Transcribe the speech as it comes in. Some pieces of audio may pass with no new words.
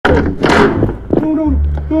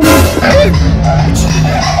What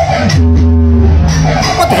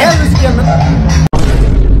the hell is this game, man?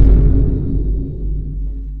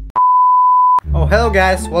 Oh, hello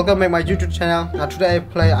guys, welcome back my YouTube channel. Now today I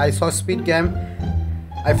play Ishowspeed game.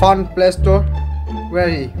 I found Play Store. Where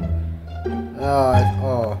is he?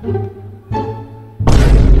 Oh.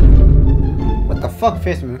 What the fuck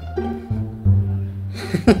face, man?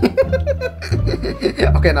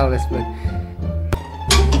 Okay, now let's play.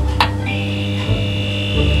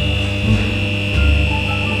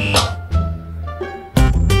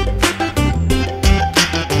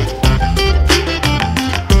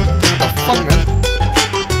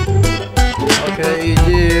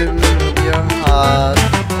 Medium,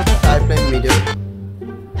 I play medium.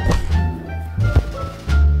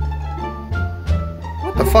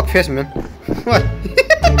 What the fuck face, man? What?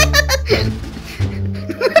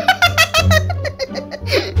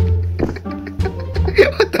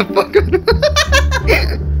 What the fuck?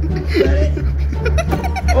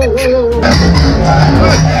 Oh.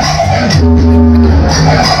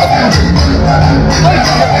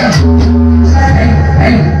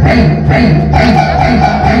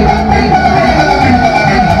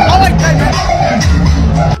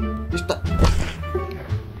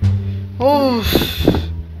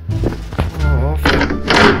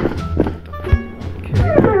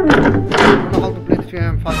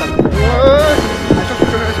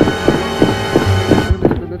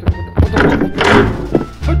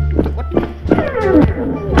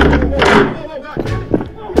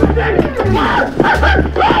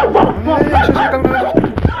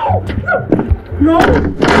 No!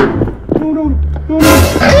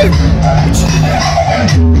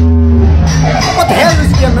 What the hell is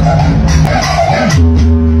this game, man?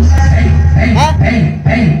 Huh?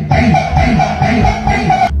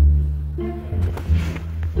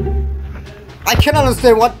 I can't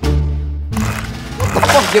understand what the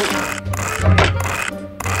fuck game.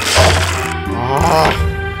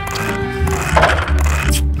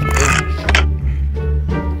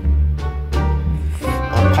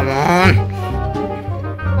 Oh, come on.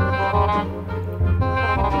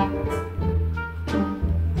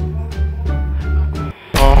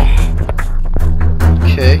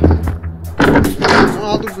 Okay. I don't know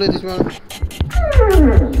how to play this one.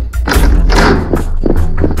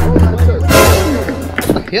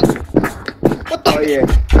 What the hell? What the? Oh yeah.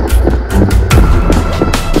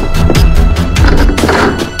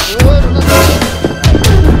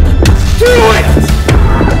 Do it!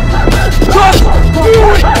 Just do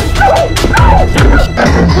it!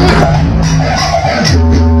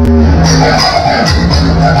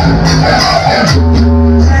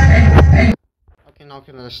 Okay, now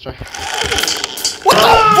can let's try. What the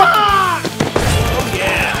fuck? Oh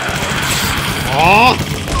yeah. Oh.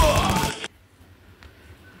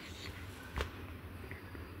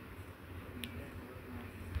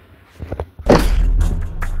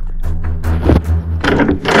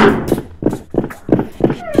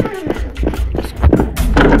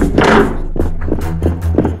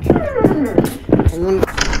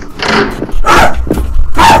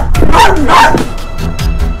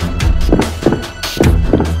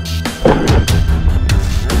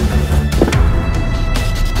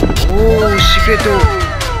 Secreto.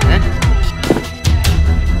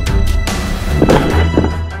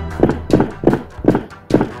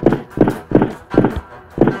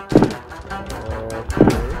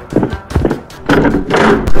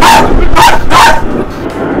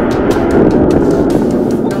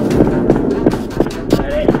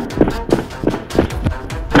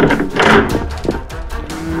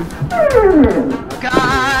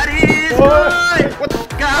 God is good.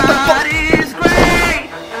 God is great.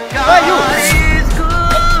 God is good.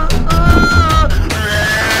 God is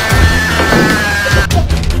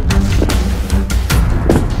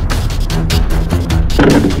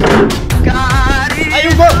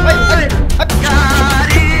good. God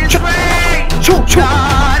is great.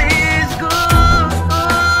 God is good.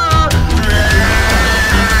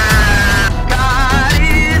 God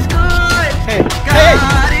is good.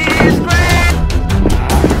 God is great.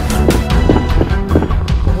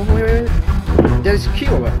 There is a key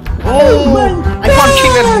over. Oh, I can't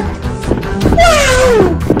kill him.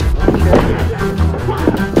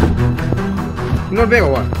 Not big or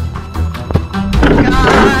what?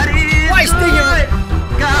 Why is good.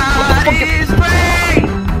 God is great.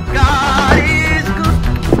 God is good.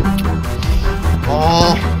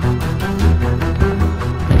 Oh.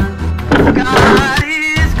 God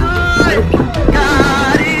is good.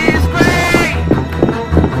 God is great.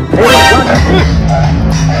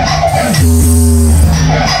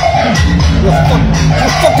 You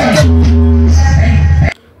fucking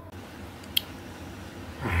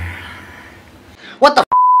What the